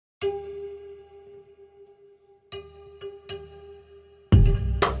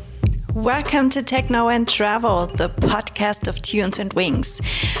Welcome to Techno and Travel, the podcast of Tunes and Wings.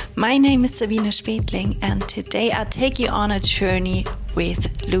 My name is Sabine Spetling, and today I'll take you on a journey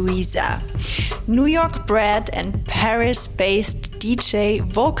with Louisa. New York bred and Paris-based DJ,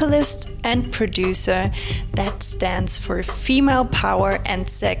 vocalist and producer that stands for female power and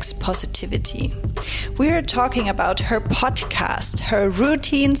sex positivity. We are talking about her podcast, her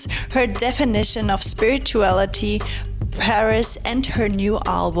routines, her definition of spirituality, Paris, and her new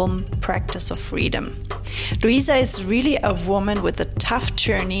album, Practice of Freedom. Louisa is really a woman with a tough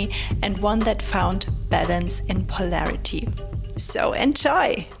journey and one that found balance in polarity. So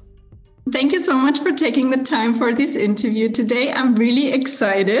enjoy! Thank you so much for taking the time for this interview today. I'm really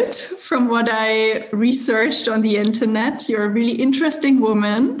excited. From what I researched on the internet, you're a really interesting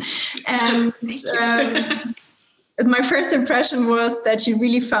woman. And my first impression was that you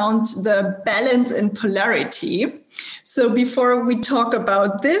really found the balance in polarity. So before we talk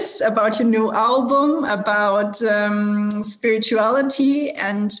about this, about your new album, about spirituality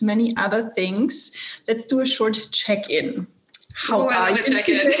and many other things, let's do a short check-in. How are you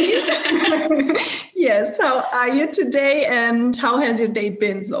today? Yes, how are you today and how has your day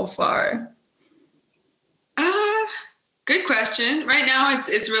been so far? Good question. Right now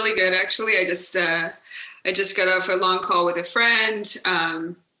it's really good actually. I just got off a long call with a friend,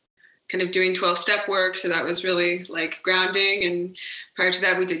 kind of doing 12-step work. So that was really like grounding. And prior to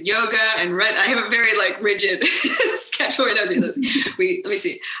that, we did yoga and read. I have a very like rigid schedule right now. Let me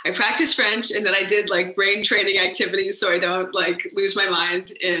see. I practiced French and then I did like brain training activities so I don't like lose my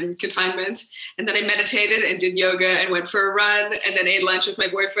mind in confinement. And then I meditated and did yoga and went for a run and then ate lunch with my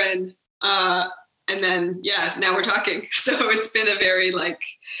boyfriend. And then, now we're talking. So it's been a very like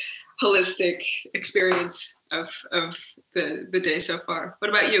holistic experience of the day so far. What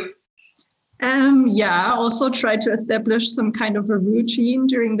about you? Also try to establish some kind of a routine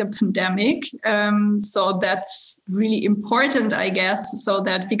during the pandemic. So that's really important, I guess, so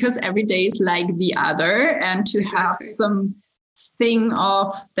that because every day is like the other and to have some thing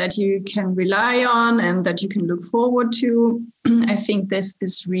of that you can rely on and that you can look forward to. I think this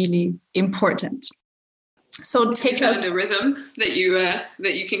is really important. So take us the rhythm that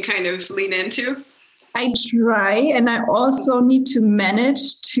you can kind of lean into. I try, and I also need to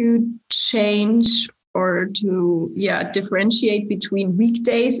manage to change or to differentiate between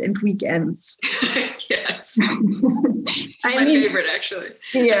weekdays and weekends. Yes, my favorite actually.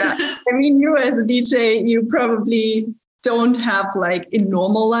 Yeah, I mean, you as a DJ, you probably don't have like in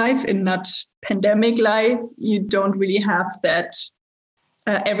normal life, in not pandemic life, you don't really have that.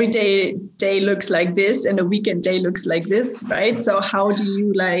 Every day looks like this and a weekend day looks like this, right? So how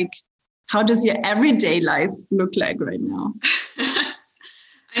does your everyday life look like right now?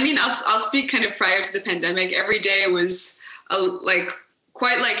 I mean, I'll speak kind of prior to the pandemic. Every day was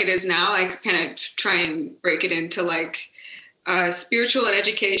quite like it is now. I kind of try and break it into like spiritual and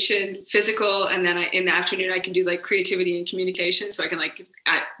education, physical, and then in the afternoon I can do like creativity and communication. So I can like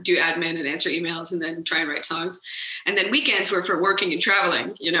do admin and answer emails and then try and write songs. And then weekends were for working and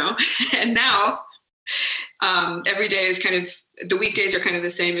traveling, you know. And now every day is kind of, the weekdays are kind of the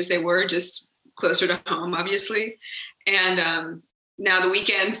same as they were, just closer to home, obviously. And now the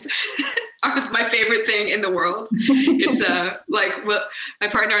weekends are my favorite thing in the world. It's my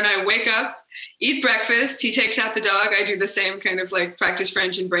partner and I wake up, eat breakfast. He takes out the dog. I do the same kind of like practice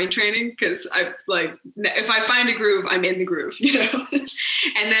French and brain training because I like if I find a groove, I'm in the groove, you know.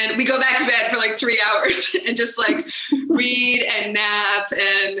 And then we go back to bed for like 3 hours and just like read and nap.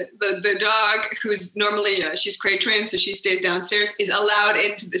 And the dog, who's normally she's crate trained, so she stays downstairs, is allowed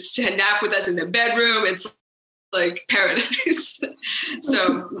to nap with us in the bedroom. It's like paradise.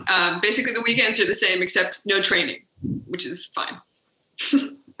 So basically, the weekends are the same except no training, which is fine.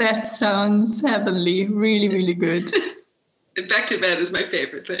 That sounds heavenly. Really, really good. Back to bed is my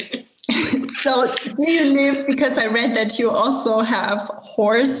favorite thing. So do you live, because I read that you also have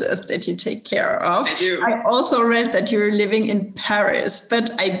horses that you take care of. I do. I also read that you're living in Paris,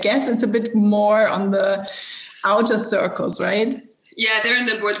 but I guess it's a bit more on the outer circles, right? Yeah, they're in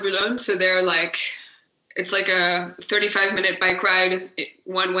the Bois de Boulogne. So they're like, it's like a 35-minute bike ride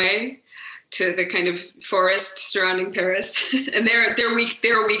one way to the kind of forest surrounding Paris, and they're a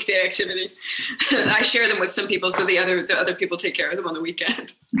weekday activity. I share them with some people, so the other people take care of them on the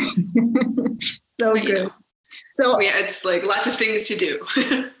weekend. So good. You know, so it's like lots of things to do.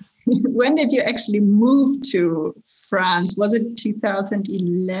 When did you actually move to France? Was it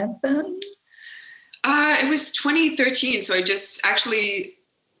 2011? It was 2013. So I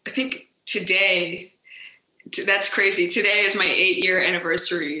think today. That's crazy. Today is my 8-year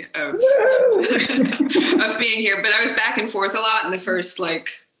anniversary of being here. But I was back and forth a lot in the first like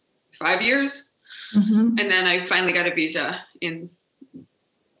 5 years. And then I finally got a visa in,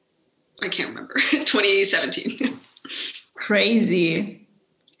 I can't remember, 2017. Crazy.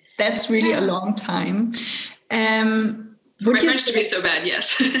 That's really a long time. For my French to be so bad,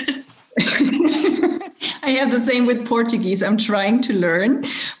 yes. I have the same with Portuguese. I'm trying to learn,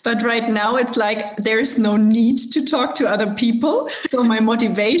 but right now it's like there's no need to talk to other people. So my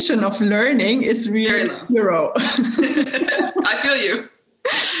motivation of learning is really zero. I feel you.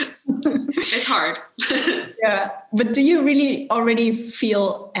 It's hard. Yeah. But do you really already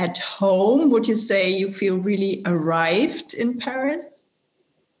feel at home? Would you say you feel really arrived in Paris?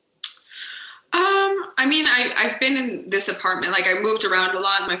 I mean, I've been in this apartment, like I moved around a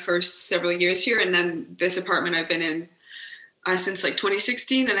lot my first several years here. And then this apartment I've been in since like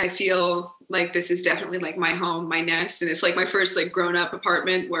 2016. And I feel like this is definitely like my home, my nest. And it's like my first like grown up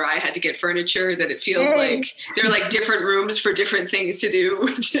apartment where I had to get furniture, that it feels like there are like different rooms for different things to do.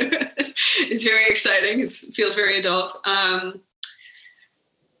 It's very exciting. It feels very adult.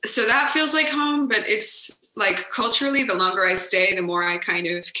 So that feels like home, but it's like culturally, the longer I stay, the more I kind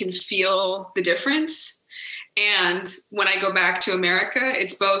of can feel the difference. And when I go back to America,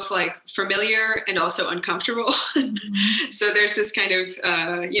 it's both like familiar and also uncomfortable. So there's this kind of,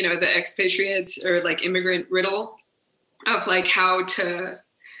 the expatriate or like immigrant riddle of like how to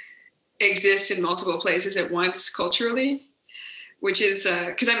exist in multiple places at once culturally, which is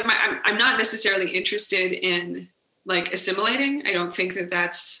because I'm not necessarily interested in like assimilating. I don't think that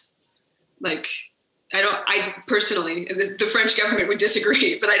that's like, I personally, the French government would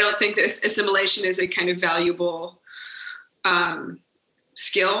disagree, but I don't think this assimilation is a kind of valuable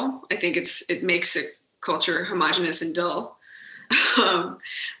skill. I think it makes a culture homogenous and dull.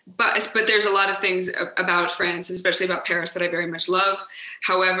 But there's a lot of things about France, especially about Paris, that I very much love.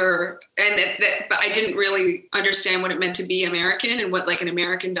 However, but I didn't really understand what it meant to be American and what like an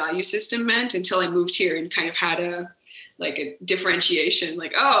American value system meant until I moved here and kind of had a differentiation,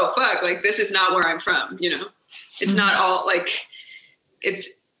 like, oh, fuck, like this is not where I'm from, It's not all like,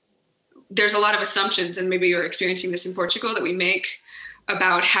 there's a lot of assumptions, and maybe you're experiencing this in Portugal, that we make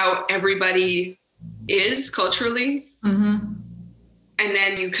about how everybody is culturally. Mm-hmm. And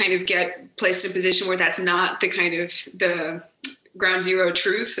then you kind of get placed in a position where that's not the kind of the ground zero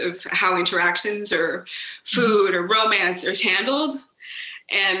truth of how interactions or food or romance is handled.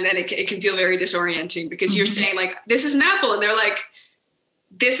 And then it can feel very disorienting because you're saying like, this is an apple. And they're like,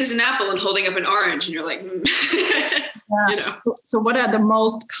 this is an apple, and holding up an orange. And you're like, So what are the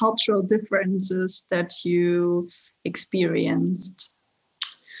most cultural differences that you experienced?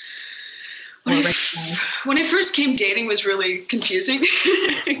 When I first came, dating was really confusing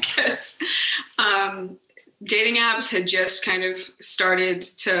because dating apps had just kind of started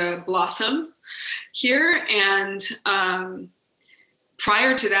to blossom here. And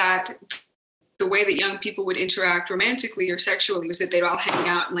prior to that, the way that young people would interact romantically or sexually was that they'd all hang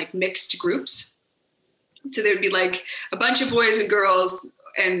out in like mixed groups. So there'd be like a bunch of boys and girls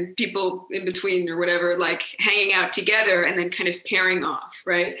and people in between or whatever, like hanging out together and then kind of pairing off,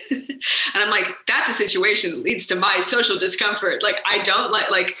 right? And I'm like, that's a situation that leads to my social discomfort. Like, I don't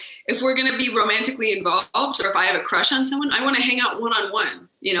like if we're going to be romantically involved, or if I have a crush on someone, I want to hang out one-on-one.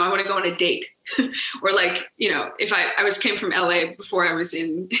 I want to go on a date. Or like, if I came from LA before I was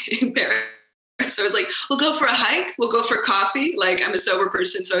in Paris. So I was like, we'll go for a hike. We'll go for coffee. Like, I'm a sober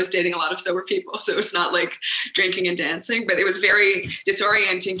person, so I was dating a lot of sober people. So it's not like drinking and dancing, but it was very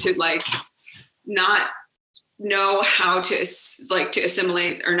disorienting to like not know how to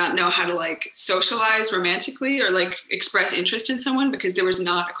assimilate, or not know how to like socialize romantically or like express interest in someone, because there was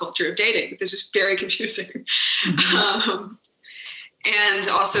not a culture of dating. This was very confusing. Mm-hmm. And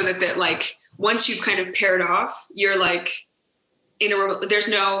also that like once you've kind of paired off, you're like, there's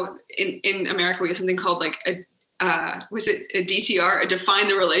no, in America, we have something called like a DTR, a define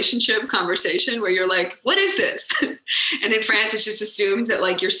the relationship conversation, where you're like, what is this? And in France, it's just assumed that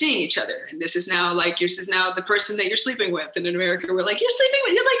like you're seeing each other. And this is now the person that you're sleeping with. And in America, we're like, you're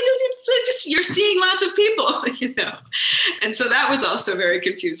seeing lots of people, And so that was also very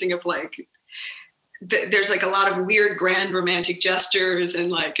confusing of like, there's like a lot of weird grand romantic gestures. And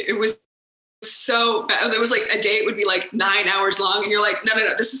like, it was so bad. There was like a date would be like 9 hours long, and you're like, no,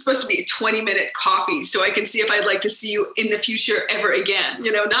 this is supposed to be a 20-minute coffee so I can see if I'd like to see you in the future ever again,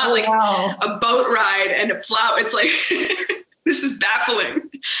 not a boat ride and a flower. It's like, this is baffling.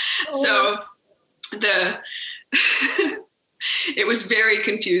 So it was very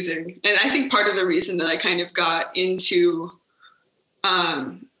confusing. And I think part of the reason that I kind of got into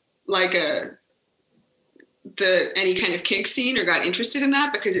like a any kind of kink scene or got interested in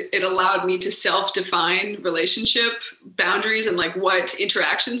that, because it allowed me to self-define relationship boundaries and like what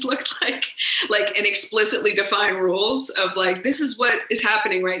interactions looked like and explicitly define rules of like, this is what is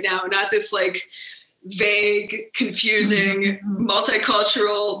happening right now, not this like vague, confusing,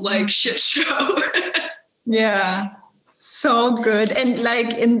 multicultural like shit show. Yeah. So good. And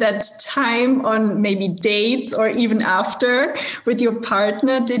like in that time on maybe dates or even after with your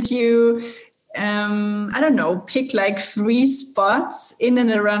partner, did you, I don't know, pick like 3 spots in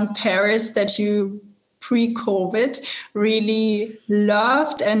and around Paris that you pre-COVID really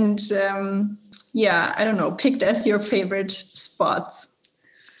loved and I don't know, picked as your favorite spots?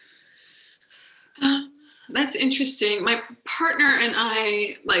 That's interesting. My partner and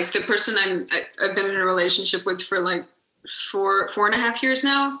I, like the person I've been in a relationship with for like 4.5 years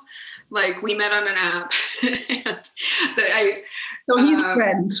now, like we met on an app. So he's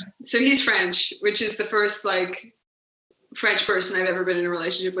French. So he's French, which is the first like French person I've ever been in a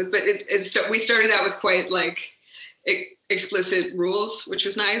relationship with. But we started out with quite like explicit rules, which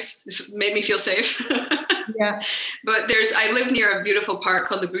was nice. It made me feel safe. Yeah. But I live near a beautiful park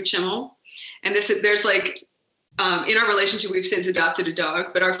called the Butte-Chaumont. And there's like, in our relationship, we've since adopted a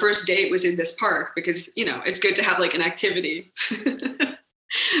dog, but our first date was in this park because, you know, it's good to have like an activity.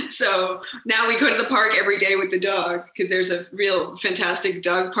 So now we go to the park every day with the dog because there's a real fantastic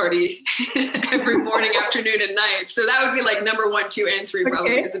dog party every morning, afternoon, and night. So that would be like number 1, 2, and 3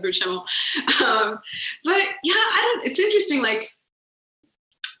 probably is the Butte-Chaumont. But yeah, it's interesting. Like,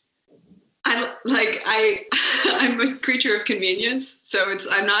 I'm a creature of convenience. So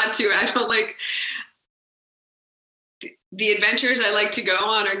I don't like the adventures I like to go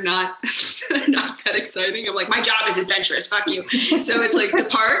on are not that exciting. I'm like, my job is adventurous. Fuck you. So it's like the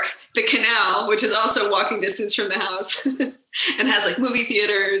park, the canal, which is also walking distance from the house and has like movie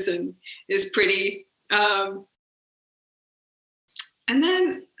theaters and is pretty. And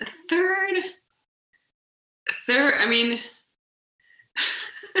then third, I mean,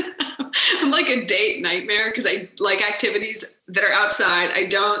 I'm like a date nightmare because I like activities that are outside. I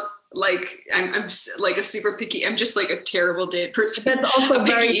don't like, I'm like a super picky, I'm just like a terrible date person. That's also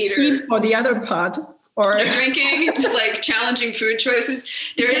very cheap for the other part. Or no drinking, just like challenging food choices.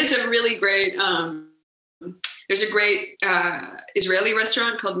 There is a really great, there's a great Israeli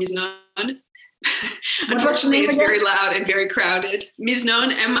restaurant called Miznon. Unfortunately, it's very loud and very crowded.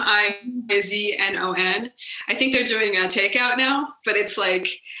 Miznon, Miznon. I think they're doing a takeout now, but it's like,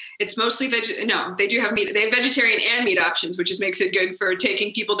 it's mostly no, they do have meat. They have vegetarian and meat options, which just makes it good for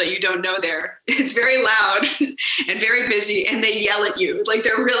taking people that you don't know there. It's very loud and very busy, and they yell at you. Like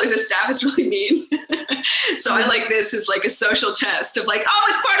the staff is really mean. So I like this as like a social test of like, oh,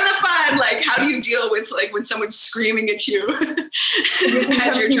 it's part of the fun. Like, how do you deal with like when someone's screaming at you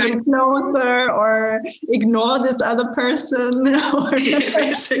as you're trying closer or ignore this other person? Or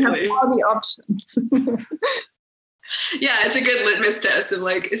basically all the options. Yeah, it's a good litmus test of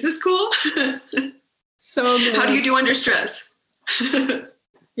like, is this cool? So good. How do you do under stress?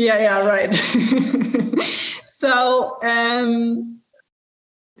 Yeah, right. So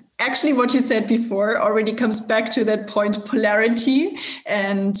actually what you said before already comes back to that point, polarity,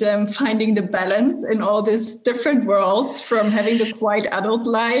 and finding the balance in all these different worlds, from having the quite adult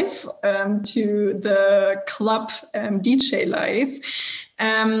life to the club DJ life.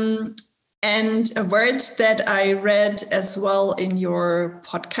 And a word that I read as well in your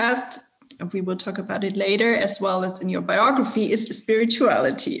podcast, we will talk about it later, as well as in your biography, is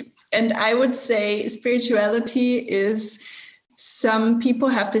spirituality. And I would say spirituality is, some people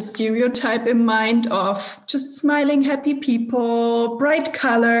have the stereotype in mind of just smiling, happy people, bright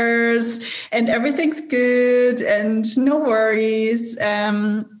colors, and everything's good and no worries.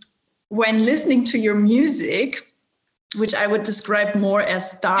 When listening to your music, which I would describe more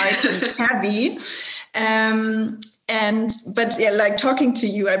as dark and heavy. But yeah, like talking to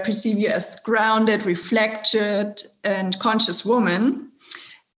you, I perceive you as grounded, reflected, and conscious woman.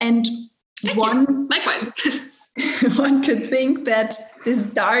 And likewise. One could think that this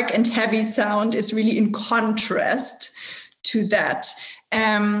dark and heavy sound is really in contrast to that.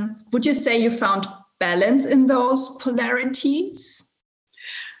 Would you say you found balance in those polarities?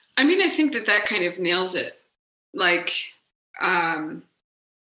 I mean, I think that kind of nails it. Like,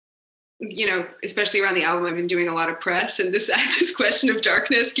 you know, especially around the album, I've been doing a lot of press, and this question of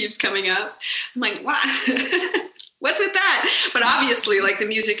darkness keeps coming up. I'm like, wow, what's with that? But obviously, like, the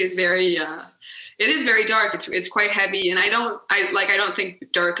music is very, it is very dark. It's quite heavy, and I don't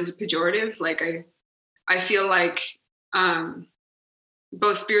think dark is a pejorative. Like, I feel like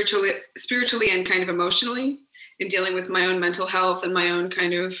both spiritually and kind of emotionally, in dealing with my own mental health and my own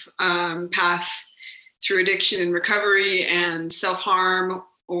kind of path through addiction and recovery and self-harm,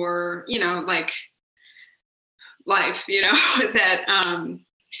 or, you know, like life, you know, that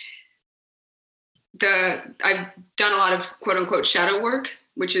I've done a lot of quote unquote shadow work,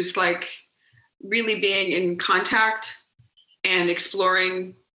 which is like really being in contact and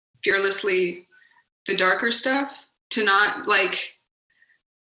exploring fearlessly the darker stuff, to not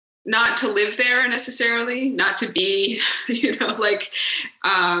to live there necessarily, not to be, you know, like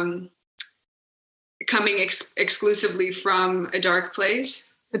coming exclusively from a dark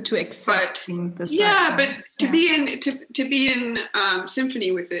place, but to accept the yeah, but to be in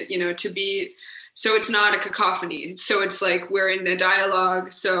symphony with it, you know, to be, so it's not a cacophony. So it's like we're in a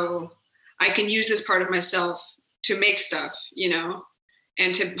dialogue, so I can use this part of myself to make stuff, you know,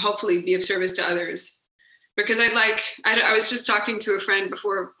 and to hopefully be of service to others. Because I was just talking to a friend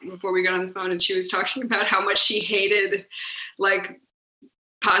before we got on the phone, and she was talking about how much she hated like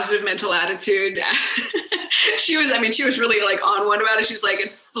positive mental attitude. she was really like on one about it. She's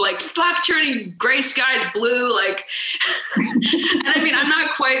like fuck turning gray skies blue. Like, and I mean, I'm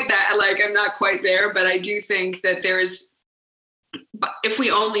not quite there, but I do think that if we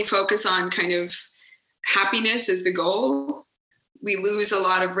only focus on kind of happiness as the goal, we lose a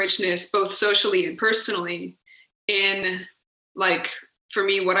lot of richness, both socially and personally, in, like, for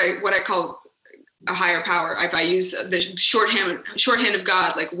me, what I call a higher power. If I use the shorthand of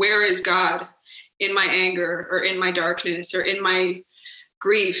God, like, where is God in my anger or in my darkness or in my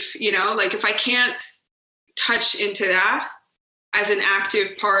grief? You know, like, if I can't touch into that as an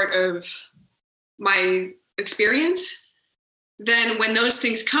active part of my experience, then when those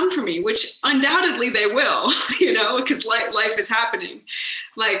things come for me, which undoubtedly they will, you know, because life is happening,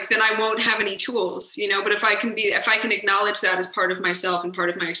 like, then I won't have any tools, you know. But if I can acknowledge that as part of myself and part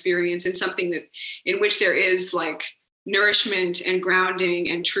of my experience, and something that in which there is like nourishment and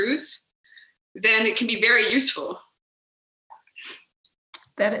grounding and truth, then it can be very useful.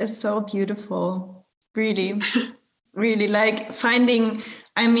 That is so beautiful. Really, really, like finding,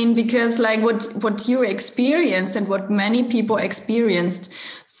 I mean, because like what you experienced and what many people experienced,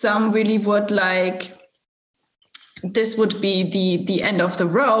 some really would like, this would be the end of the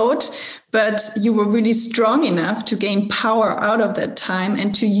road, but you were really strong enough to gain power out of that time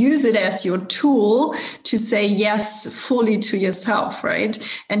and to use it as your tool to say yes fully to yourself, right?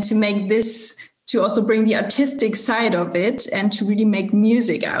 And to make this, to also bring the artistic side of it and to really make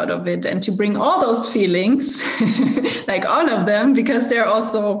music out of it and to bring all those feelings, like all of them, because they're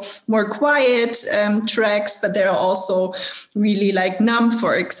also more quiet tracks, but they're also really like Numb,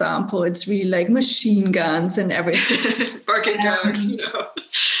 for example. It's really like machine guns and everything. Barking dogs, you know.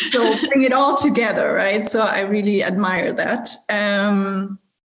 So bring it all together, right? So I really admire that.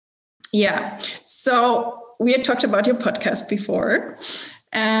 Yeah. So we had talked about your podcast before.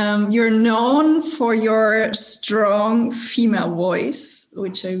 You're known for your strong female voice,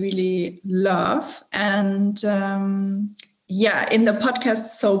 which I really love. And in the podcast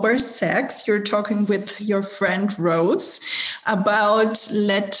Sober Sex, you're talking with your friend Rose about,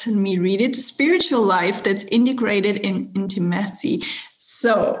 let me read it, spiritual life that's integrated in intimacy.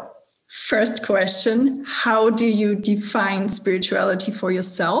 So first question, how do you define spirituality for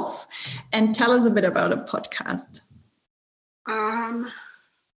yourself? And tell us a bit about a podcast.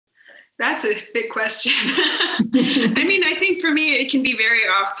 That's a big question. I mean, I think for me, it can be very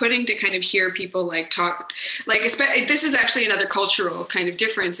off-putting to kind of hear people like talk, like, this is actually another cultural kind of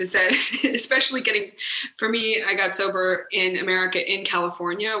difference, is that especially for me, I got sober in America, in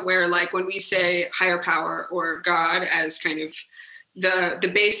California, where like when we say higher power or God as kind of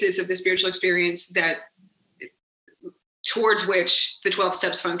the basis of the spiritual experience that towards which the 12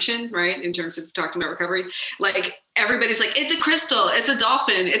 steps function, right? In terms of talking about recovery, like everybody's like, it's a crystal, it's a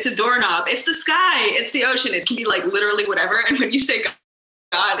dolphin, it's a doorknob, it's the sky, it's the ocean. It can be like literally whatever. And when you say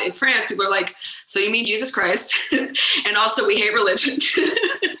God in France, people are like, so you mean Jesus Christ? And also we hate religion.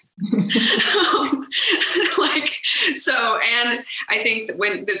 And I think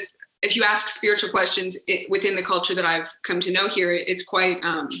that if you ask spiritual questions within the culture that I've come to know here, it's quite,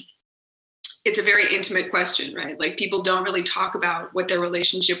 it's a very intimate question, right? Like people don't really talk about what their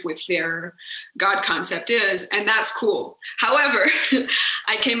relationship with their God concept is, and that's cool. However,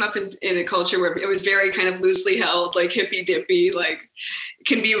 I came up in a culture where it was very kind of loosely held, like hippy dippy, like it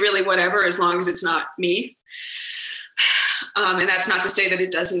can be really whatever as long as it's not me. And that's not to say that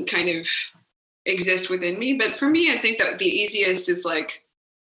it doesn't kind of exist within me, but for me, I think that the easiest is like,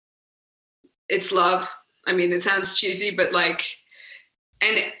 it's love. I mean, it sounds cheesy, but like,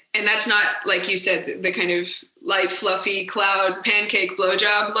 and that's not, like you said, the kind of light, fluffy cloud pancake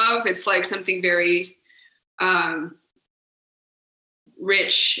blowjob love. It's like something very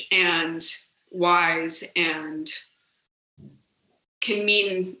rich and wise and can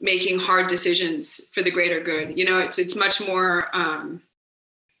mean making hard decisions for the greater good. You know, it's much more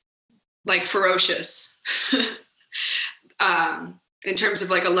like ferocious in terms of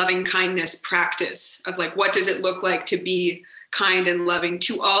like a loving kindness practice of like, what does it look like to be kind and loving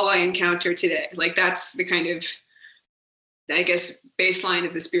to all I encounter today? Like that's the kind of, I guess, baseline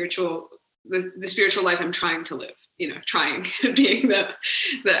of the spiritual life I'm trying to live, you know, trying being the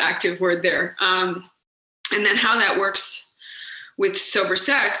active word there. And then how that works with sober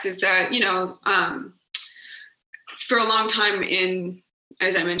sex is that, you know, for a long time in,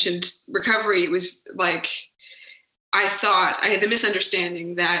 as I mentioned, recovery, it was like, I had the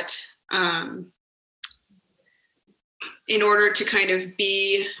misunderstanding that in order to kind of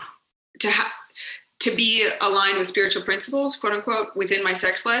be aligned with spiritual principles, quote unquote, within my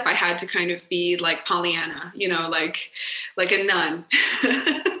sex life, I had to kind of be like Pollyanna, you know, like a nun.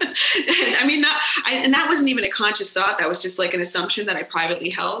 I mean, and that wasn't even a conscious thought. That was just like an assumption that I privately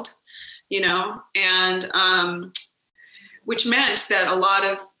held, you know, and which meant that a lot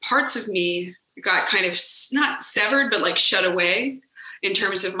of parts of me got kind of not severed, but like shut away in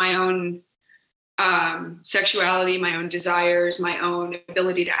terms of my own sexuality, my own desires, my own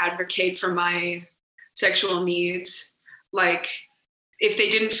ability to advocate for my sexual needs. Like if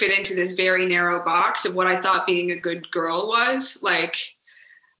they didn't fit into this very narrow box of what I thought being a good girl was, like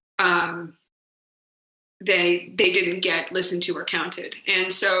they didn't get listened to or counted.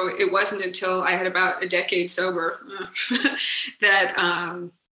 And so it wasn't until I had about a decade sober that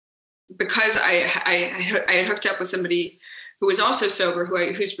because I had hooked up with somebody who was also sober,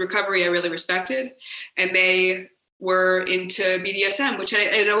 whose recovery I really respected, and they were into BDSM, which I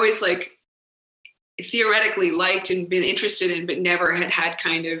had always like theoretically liked and been interested in, but never had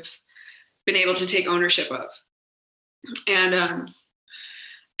kind of been able to take ownership of. And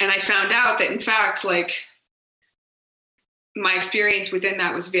I found out that in fact, like my experience within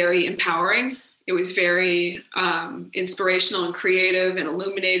that was very empowering. It was very inspirational and creative and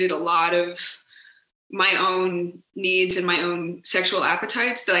illuminated a lot of my own needs and my own sexual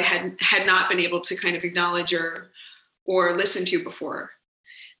appetites that I had not been able to kind of acknowledge or listen to before.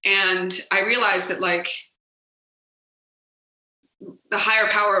 And I realized that like the higher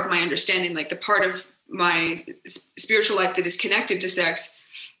power of my understanding, like the part of my spiritual life that is connected to sex,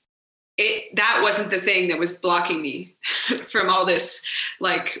 that wasn't the thing that was blocking me from all this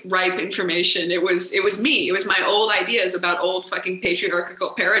like ripe information. It was me. It was my old ideas about old fucking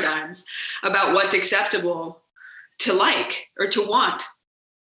patriarchal paradigms about what's acceptable to like or to want,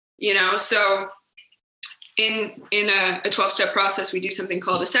 you know? So in a 12-step process, we do something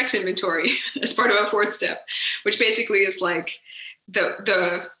called a sex inventory as part of a 4th step, which basically is like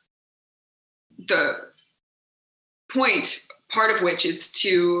the point, part of which is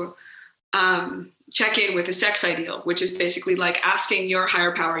to check in with a sex ideal, which is basically like asking your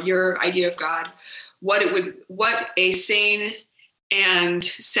higher power, your idea of God, what a sane and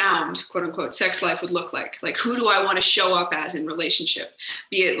sound, quote unquote, sex life would look like. Like, who do I want to show up as in relationship?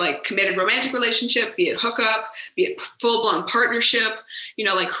 Be it like committed romantic relationship, be it hookup, be it full-blown partnership, you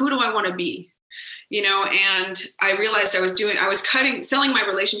know, like who do I want to be? You know, and I realized I was selling my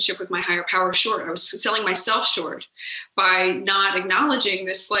relationship with my higher power short. I was selling myself short by not acknowledging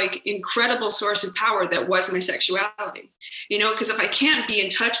this like incredible source of power that was my sexuality. You know, because if I can't be in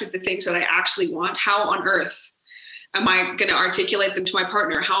touch with the things that I actually want, how on earth am I going to articulate them to my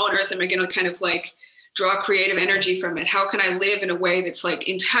partner? How on earth am I going to kind of like draw creative energy from it? How can I live in a way that's like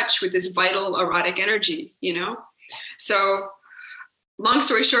in touch with this vital erotic energy, you know? So long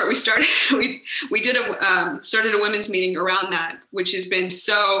story short, we started a women's meeting around that, which has been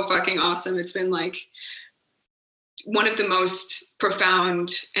so fucking awesome. It's been like one of the most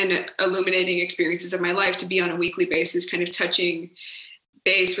profound and illuminating experiences of my life to be on a weekly basis, kind of touching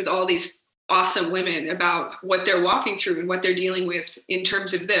base with all these awesome women about what they're walking through and what they're dealing with in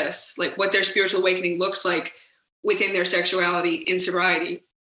terms of this, like what their spiritual awakening looks like within their sexuality in sobriety.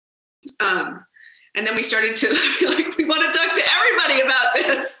 And then we started to feel like we want to talk to everybody about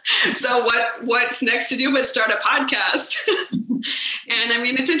this. So what's next to do but start a podcast? And I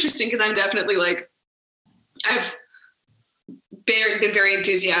mean, it's interesting because I'm definitely like, I've been very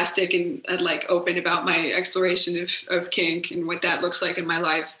enthusiastic and like open about my exploration of kink and what that looks like in my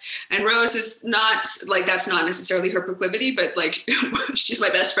life. And Rose is not like, that's not necessarily her proclivity, but like she's my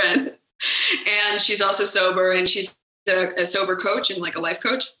best friend. And she's also sober, and she's a sober coach and like a life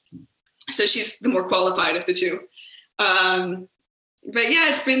coach. So she's the more qualified of the two. But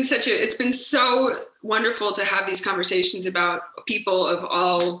yeah, it's been so wonderful to have these conversations about people of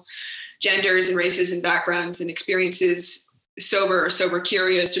all genders and races and backgrounds and experiences sober or sober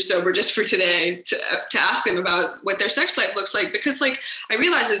curious or sober just for today to ask them about what their sex life looks like. Because like, I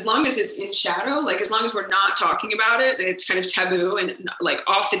realize as long as it's in shadow, like as long as we're not talking about it and it's kind of taboo and like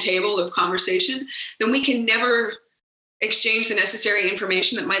off the table of conversation, then we can never exchange the necessary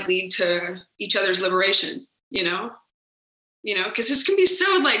information that might lead to each other's liberation, because it's going to be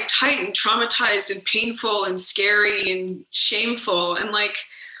so like tight and traumatized and painful and scary and shameful. And like,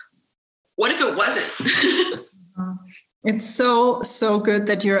 what if it wasn't? It's so good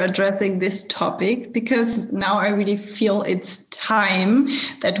that you're addressing this topic, because now I really feel it's time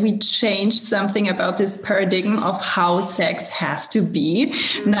that we change something about this paradigm of how sex has to be.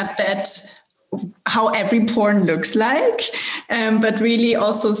 Not that how every porn looks like, but really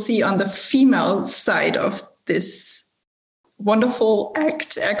also see on the female side of this wonderful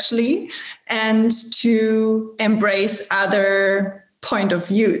act, actually, and to embrace other point of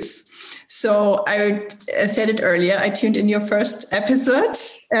views. So I said it earlier, I tuned in your first episode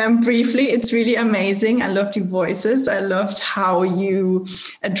briefly. It's really amazing. I loved your voices. I loved how you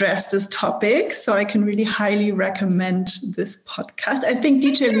addressed this topic. So I can really highly recommend this podcast. I think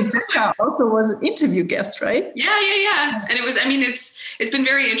DJ Rebecca also was an interview guest, right? Yeah. And it was, it's been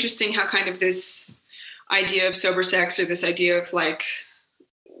very interesting how kind of this idea of sober sex, or this idea of like,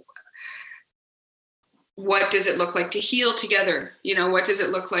 what does it look like to heal together? What does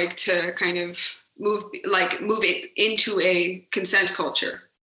it look like to kind of move it into a consent culture,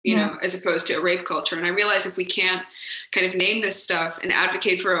 as opposed to a rape culture? And I realize if we can't kind of name this stuff and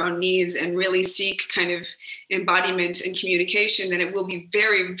advocate for our own needs and really seek kind of embodiment and communication, then it will be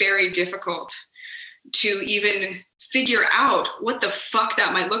very, very difficult to even figure out what the fuck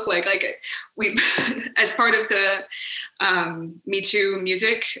that might look like. Like we, as part of the Me Too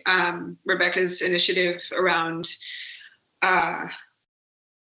music, Rebecca's initiative around and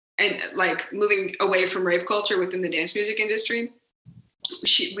like moving away from rape culture within the dance music industry.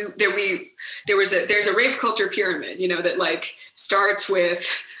 There's a rape culture pyramid, that like starts with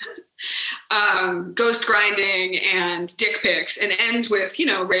ghost grinding and dick pics and ends with,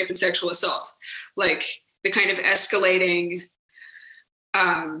 rape and sexual assault. Like the kind of escalating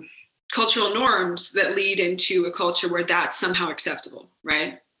cultural norms that lead into a culture where that's somehow acceptable,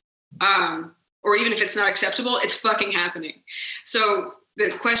 right? Or even if it's not acceptable, it's fucking happening. So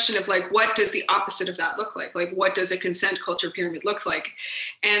the question of like, what does the opposite of that look like? Like, what does a consent culture pyramid look like?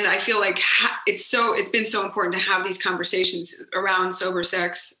 And I feel like it's been so important to have these conversations around sober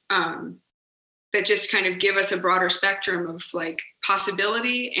sex that just kind of give us a broader spectrum of like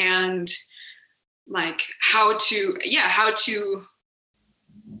possibility and like how to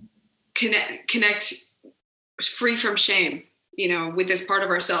connect free from shame, with this part of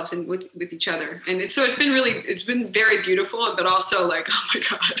ourselves and with each other. And it's been very beautiful, but also like, oh my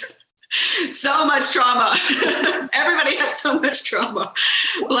God, so much trauma. Everybody has so much trauma.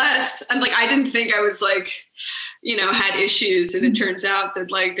 Bless. And like, I didn't think I was like, had issues. And it turns out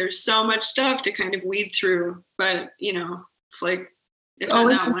that like, there's so much stuff to kind of weed through, but it's like, it's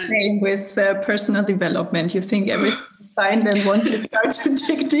always the same with personal development. You think everything's fine, then once you start to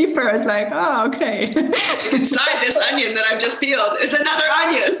dig deeper, it's like, oh, okay. Inside this onion that I've just peeled is another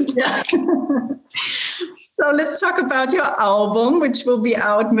onion. Yeah. So let's talk about your album, which will be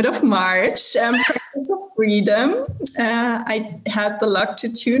out mid of March, Practice of Freedom. I had the luck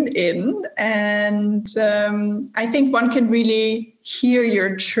to tune in, and I think one can really hear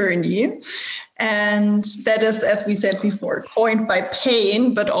your journey. And that is, as we said before, coined by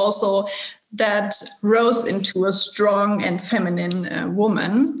pain, but also that rose into a strong and feminine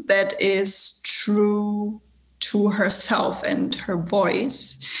woman that is true to herself and her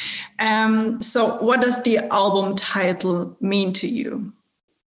voice. So what does the album title mean to you?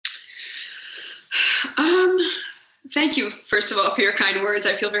 Thank you, first of all, for your kind words.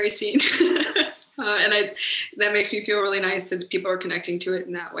 I feel very seen. And that makes me feel really nice that people are connecting to it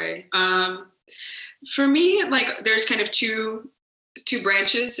in that way. For me, like there's kind of two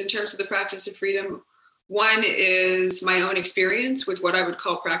branches in terms of the practice of freedom. One is my own experience with what I would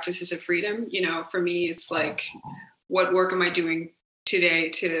call practices of freedom. For me, it's like, what work am I doing today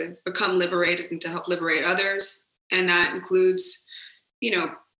to become liberated and to help liberate others? And that includes,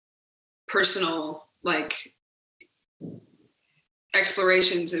 personal, like,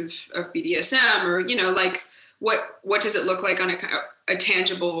 explorations of BDSM, or, like, what does it look like on a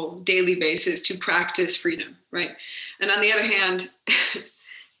tangible daily basis to practice freedom, right? And on the other hand,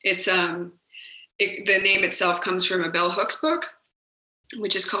 it's the name itself comes from a bell hooks book,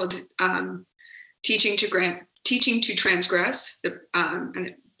 which is called Teaching to Transgress.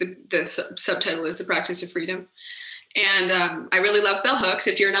 And the subtitle is The Practice of Freedom. And I really love bell hooks.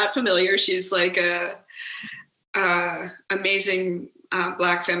 If you're not familiar, she's like amazing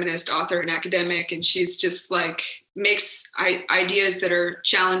Black feminist author and academic, and she's just like makes ideas that are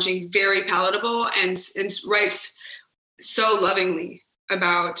challenging very palatable, and writes so lovingly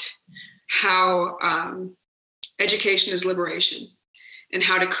about how education is liberation and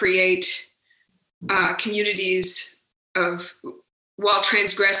how to create communities of, while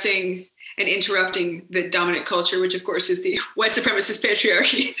transgressing and interrupting the dominant culture, which of course is the white supremacist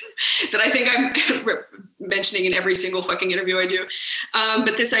patriarchy that I think I'm mentioning in every single fucking interview I do.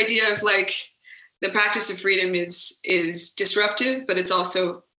 But this idea of like the practice of freedom is disruptive, but it's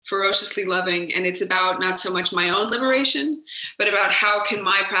also ferociously loving. And it's about not so much my own liberation, but about how can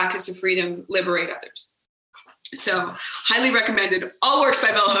my practice of freedom liberate others. So highly recommended. All works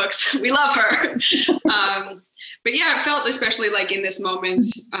by Bell Hooks. We love her. But yeah, I felt especially like in this moment,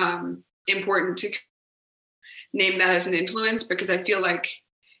 important to name that as an influence, because I feel like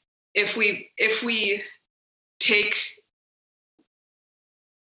if we take a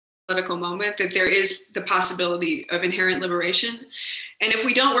political moment, that there is the possibility of inherent liberation, and if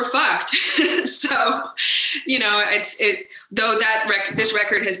we don't, we're fucked. So, you know, this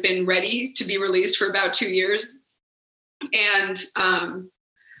record has been ready to be released for about 2 years, and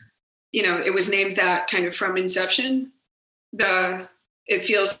you know, it was named that kind of from inception. It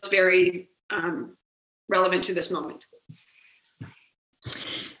feels very relevant to this moment.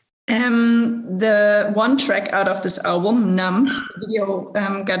 The one track out of this album, Numb, the video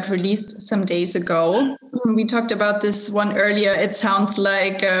got released some days ago. We talked about this one earlier. It sounds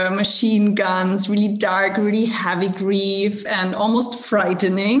like machine guns, really dark, really heavy grief, and almost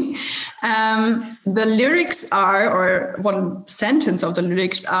frightening. The lyrics are, or one sentence of the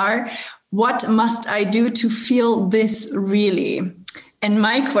lyrics are, "What must I do to feel this really?" And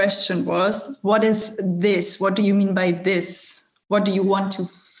my question was, what is this? What do you mean by this? What do you want to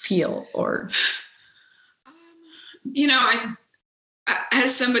feel? Or, you know,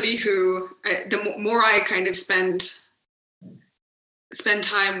 as somebody who, the more I kind of spend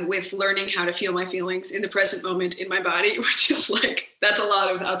time with learning how to feel my feelings in the present moment in my body, which is like, that's a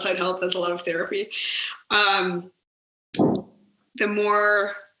lot of outside help, that's a lot of therapy. The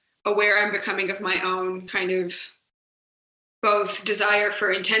more aware I'm becoming of my own kind of both desire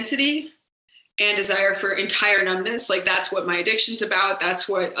for intensity and desire for entire numbness. Like that's what my addiction's about. That's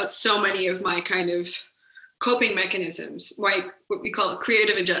what so many of my kind of coping mechanisms, what we call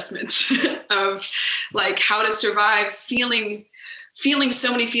creative adjustments of like how to survive feeling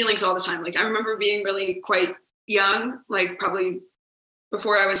so many feelings all the time. Like I remember being really quite young, like probably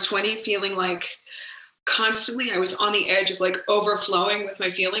before I was 20, feeling like constantly I was on the edge of like overflowing with my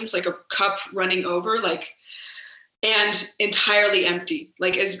feelings, like a cup running over, like, and entirely empty,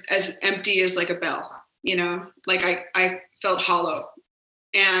 like as empty as like a bell, you know, like I felt hollow.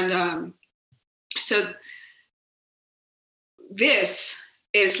 And so this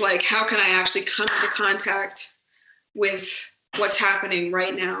is like, how can I actually come into contact with what's happening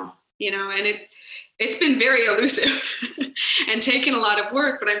right now, you know? And it's been very elusive and taken a lot of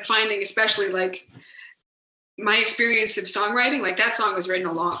work, but I'm finding especially like my experience of songwriting, like that song was written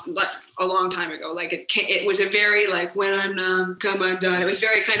a long time ago. Like it was a very like, when I'm numb, come undone. It was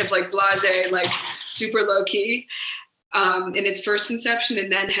very kind of like blasé, like super low key in its first inception,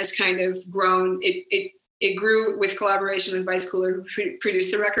 and then has kind of grown. It grew with collaboration with Vice Cooler, who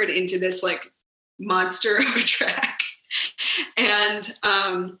produced the record, into this like monster of a track. And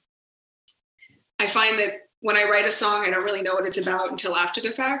I find that when I write a song, I don't really know what it's about until after the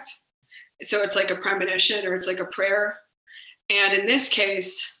fact. So it's like a premonition or it's like a prayer. And in this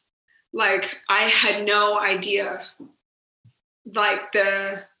case, like I had no idea like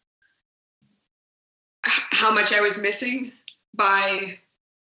how much I was missing by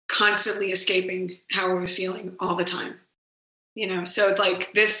constantly escaping how I was feeling all the time, you know? So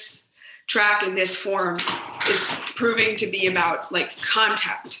like this track in this form is proving to be about like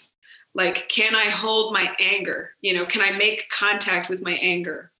contact. Like, can I hold my anger? You know, can I make contact with my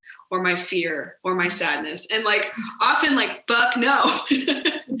anger or my fear or my sadness? And like, often like, fuck no.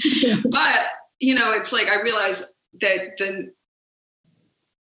 But, you know, it's like, I realize that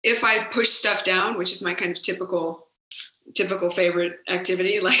if I push stuff down, which is my kind of typical favorite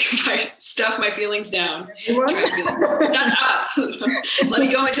activity, like if I stuff my feelings down, try to be like, shut up. Let me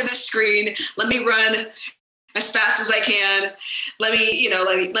go into the screen. Let me run as fast as I can. Let me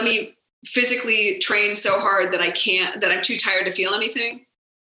physically train so hard that I'm too tired to feel anything,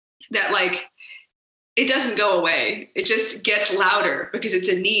 that like, it doesn't go away. It just gets louder because it's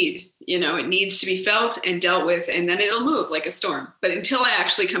a need, you know, it needs to be felt and dealt with, and then it'll move like a storm. But until I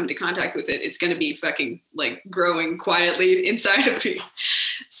actually come into contact with it, it's going to be fucking like growing quietly inside of me.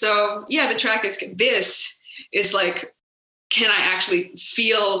 So yeah, the track is, this is like, can I actually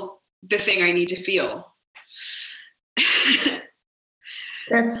feel the thing I need to feel?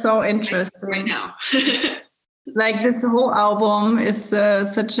 That's so interesting. Right now. Like this whole album is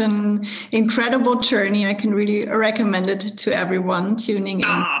such an incredible journey. I can really recommend it to everyone tuning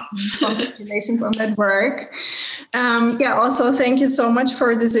in. Congratulations on that work. Also, thank you so much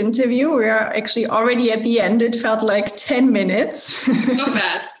for this interview. We are actually already at the end. It felt like 10 minutes. So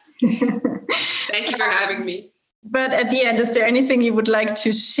fast. Thank you for having me. But at the end, is there anything you would like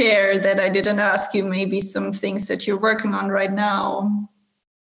to share that I didn't ask you? Maybe some things that you're working on right now?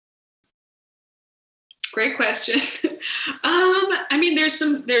 Great question. I mean, there's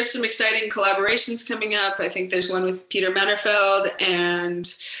some exciting collaborations coming up. I think there's one with Peter Mannerfeld and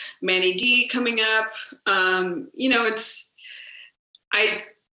Manny D coming up. That's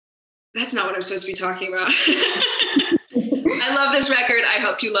not what I'm supposed to be talking about. I love this record. I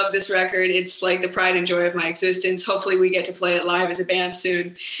hope you love this record. It's like the pride and joy of my existence. Hopefully we get to play it live as a band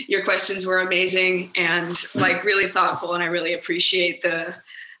soon. Your questions were amazing and like really thoughtful. And I really appreciate the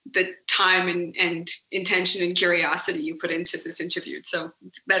time and intention and curiosity you put into this interview. So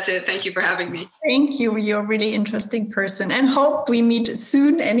that's it. Thank you for having me. Thank you. You're a really interesting person, and hope we meet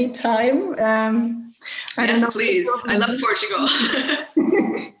soon, anytime. I don't know. Please. I love Portugal.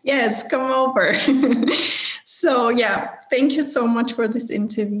 Yes, come over. So yeah, thank you so much for this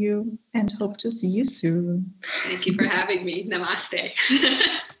interview and hope to see you soon. Thank you for having me. Namaste.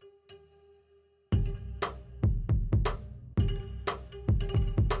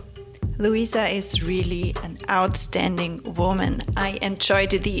 Louisa is really an outstanding woman. I enjoyed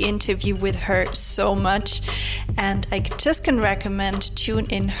the interview with her so much, and I just can recommend tune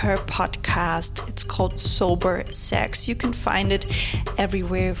in her podcast. It's called Sober Sex. You can find it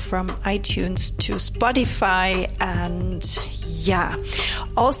everywhere from iTunes to Spotify, and yeah.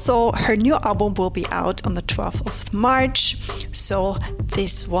 Also, her new album will be out on the 12th of March, so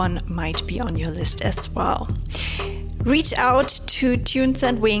this one might be on your list as well. Reach out to Tunes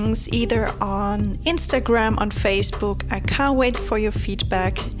and Wings either on Instagram, on Facebook. I can't wait for your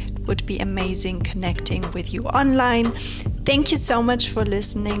feedback. It would be amazing connecting with you online. Thank you so much for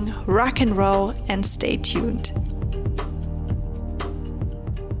listening. Rock and roll and stay tuned.